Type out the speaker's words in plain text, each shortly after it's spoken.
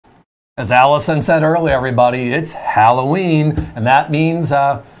As Allison said earlier, everybody, it's Halloween, and that means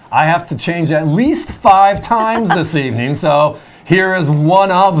I have to change at least 5 times this evening. So here is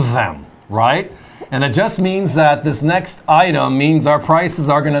one of them, right? And it just means that this next item means our prices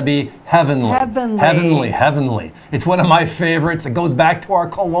are going to be heavenly. Heavenly. Heavenly, heavenly. It's one of my favorites. It goes back to our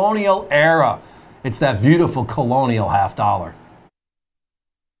colonial era. It's that beautiful colonial $50.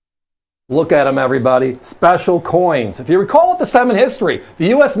 Look at them, everybody. Special coins. If you recall at this time in history, the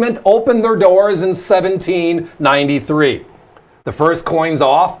U.S. Mint opened their doors in 1793. The first coins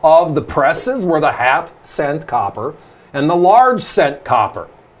off of the presses were the half-cent copper and the large cent copper.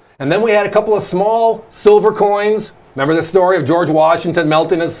 And then we had a couple of small silver coins. Remember the story of George Washington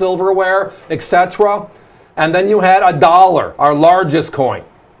melting his silverware, etc.? And then you had $1, our largest coin.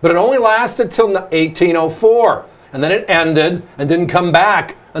 But it only lasted till 1804. And then it ended and didn't come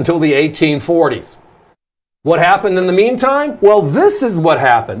back until the 1840s. What happened in the meantime? Well, this is what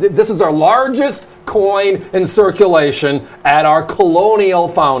happened. This is our largest coin in circulation at our colonial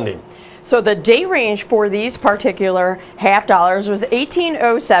founding. So the date range for these particular $50 was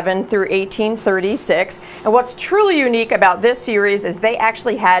 1807 through 1836. And what's truly unique about this series is they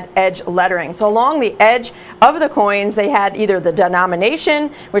actually had edge lettering. So along the edge of the coins, they had either the denomination,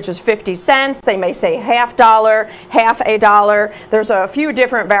 which was 50 cents. They may say $50, half a dollar. There's a few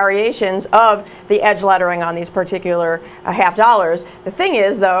different variations of the edge lettering on these particular $50. The thing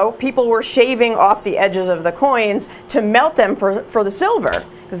is, though, people were shaving off the edges of the coins to melt them for the silver,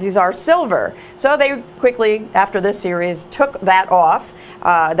 because these are silver. So they quickly, after this series, took that off,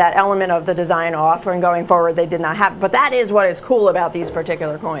 that element of the design off, and going forward they did not have. But that is what is cool about these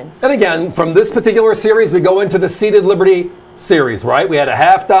particular coins. And again, from this particular series, we go into the Seated Liberty series, right? We had a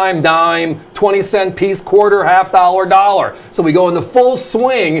half dime, 20-cent piece, quarter, $50, dollar. So we go in the full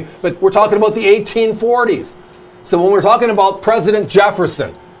swing, but we're talking about the 1840s. So when we're talking about President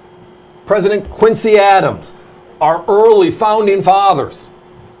Jefferson, President Quincy Adams, our early founding fathers,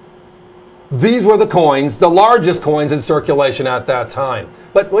 these were the coins, the largest coins in circulation at that time.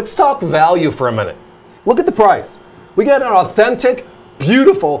 But let's talk value for a minute. Look at the price. We got an authentic,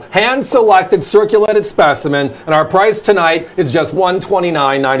 beautiful, hand-selected, circulated specimen, and our price tonight is just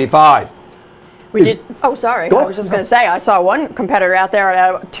 $129.95. Oh, sorry. I was just going to say, I saw one competitor out there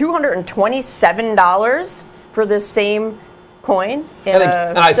at $227 for this same coin in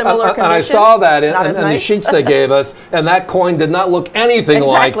a similar condition. And I saw that in the sheets they gave us, and that coin did not look anything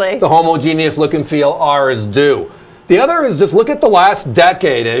like the homogeneous look and feel ours do. The other is just look at the last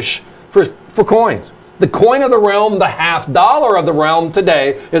decade-ish for coins. The coin of the realm, the $50 of the realm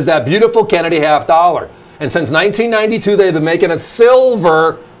today, is that beautiful Kennedy $50. And since 1992, they've been making a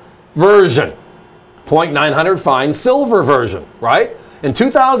silver version, 0.900 fine silver version, right? In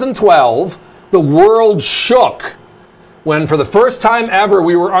 2012, the world shook when for the first time ever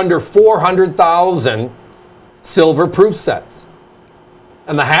we were under 400,000 silver proof sets.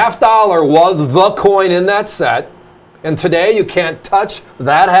 And the $50 was the coin in that set. And today you can't touch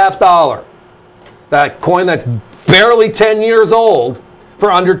that $50. That coin that's barely 10 years old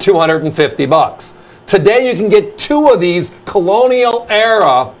for under 250 bucks. Today you can get 2 of these colonial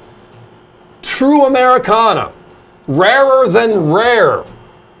era true Americana, rarer than rare,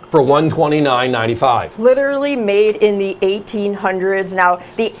 for $129.95. Literally made in the 1800s. Now,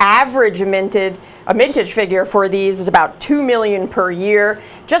 the average mintage figure for these is about $2 million per year.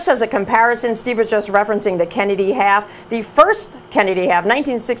 Just as a comparison, Steve was just referencing the Kennedy half. The first Kennedy half,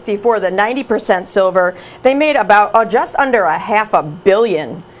 1964, the 90% silver, they made about just under $500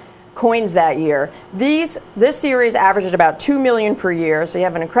 million coins that year. This series averages about $2 million per year, so you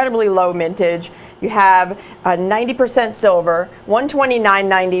have an incredibly low mintage. You have 90% silver,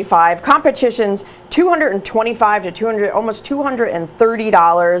 $129.95. Competitions $225 to almost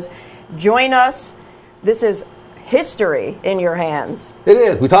 $230. Join us. This is history in your hands. It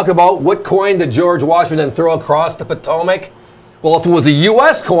is. We talk about what coin did George Washington throw across the Potomac. Well, if it was a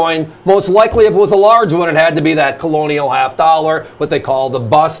U.S. coin, most likely if it was a large one, it had to be that colonial $50, what they call the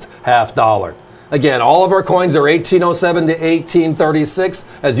bust $50. Again, all of our coins are 1807 to 1836,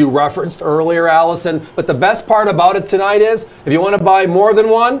 as you referenced earlier, Allison. But the best part about it tonight is, if you want to buy more than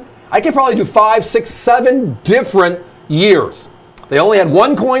one, I can probably do 5, 6, 7 different years. They only had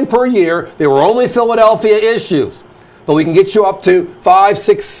one coin per year. They were only Philadelphia issues. But we can get you up to 5,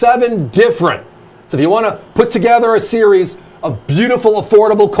 6, 7 different. So if you want to put together a series of beautiful,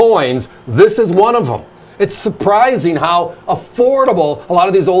 affordable coins, this is one of them. It's surprising how affordable a lot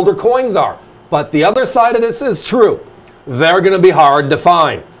of these older coins are. But the other side of this is true. They're going to be hard to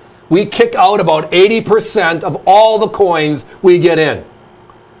find. We kick out about 80% of all the coins we get in.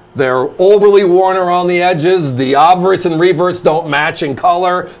 They're overly worn around the edges. The obverse and reverse don't match in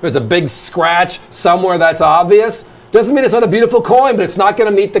color. There's a big scratch somewhere that's obvious. Doesn't mean it's not a beautiful coin, but it's not going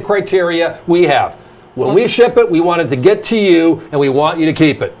to meet the criteria we have. When we ship it, we want it to get to you, and we want you to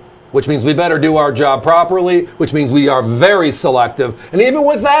keep it, which means we better do our job properly, which means we are very selective. And even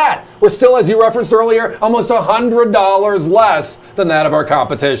with that, we're still, as you referenced earlier, almost $100 less than that of our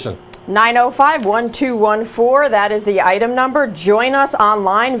competition. 905-1214, that is the item number. Join us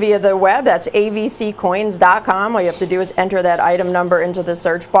online via the web. That's avccoins.com. All you have to do is enter that item number into the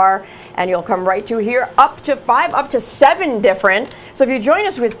search bar, and you'll come right to here. Up to 5, up to 7 different. So if you join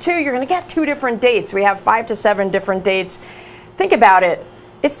us with 2, you're going to get 2 different dates. We have 5 to 7 different dates. Think about it.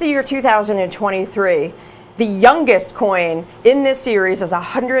 It's the year 2023. The youngest coin in this series is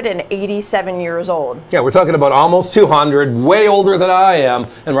 187 years old. Yeah, we're talking about almost 200, way older than I am,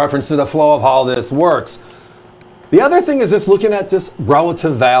 in reference to the flow of how this works. The other thing is just looking at this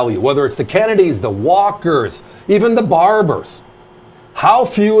relative value, whether it's the Kennedys, the Walkers, even the Barbers. How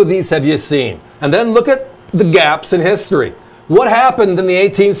few of these have you seen? And then look at the gaps in history. What happened in the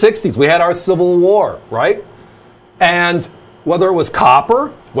 1860s? We had our Civil War, right? And whether it was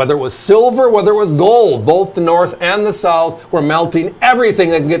copper, whether it was silver, whether it was gold, both the North and the South were melting everything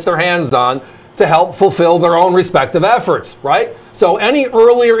they could get their hands on to help fulfill their own respective efforts, right? So any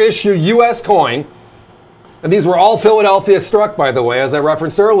earlier issue U.S. coin, and these were all Philadelphia struck, by the way, as I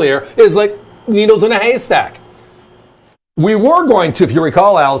referenced earlier, is like needles in a haystack. We were going to, if you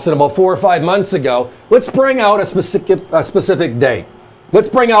recall, Allison, about 4 or 5 months ago, let's bring out a specific date. Let's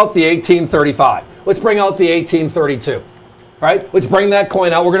bring out the 1835. Let's bring out the 1832. Right? Let's bring that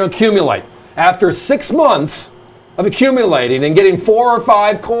coin out. We're going to accumulate. After 6 months of accumulating and getting 4 or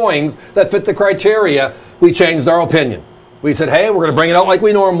 5 coins that fit the criteria, we changed our opinion. We said, hey, we're going to bring it out like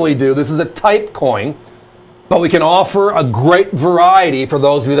we normally do. This is a type coin, but we can offer a great variety for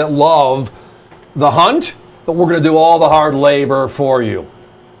those of you that love the hunt, but we're going to do all the hard labor for you.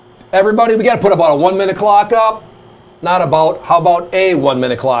 Everybody, we got to put about a 1-minute clock up. Not about, how about a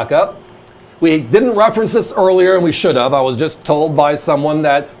 1-minute clock up? We didn't reference this earlier, and we should have. I was just told by someone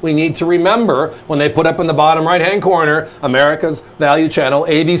that we need to remember when they put up in the bottom right-hand corner, America's Value Channel,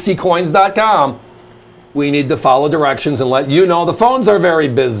 avccoins.com, we need to follow directions and let you know the phones are very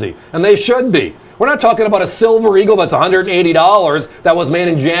busy, and they should be. We're not talking about a silver eagle that's $180 that was made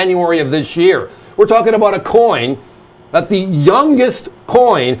in January of this year. We're talking about a coin that the youngest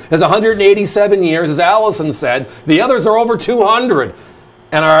coin is 187 years, as Allison said. The others are over 200.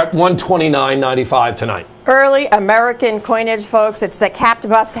 And are at $129.95 tonight. Early American coinage, folks. It's the capped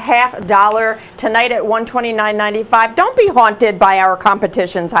bust $50 tonight at $129.95. Don't be haunted by our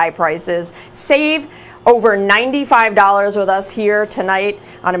competition's high prices. Save over $95 with us here tonight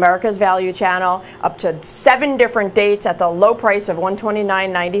on America's Value Channel. Up to 7 different dates at the low price of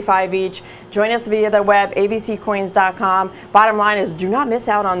 $129.95 each. Join us via the web, avccoins.com. Bottom line is, do not miss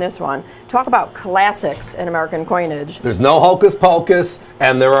out on this one. Talk about classics in American coinage. There's no hocus pocus,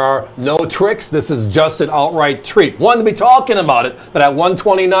 and there are no tricks. This is just an outright treat. One to be talking about it, but at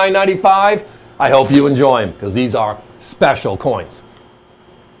 $129.95, I hope you enjoy them, because these are special coins.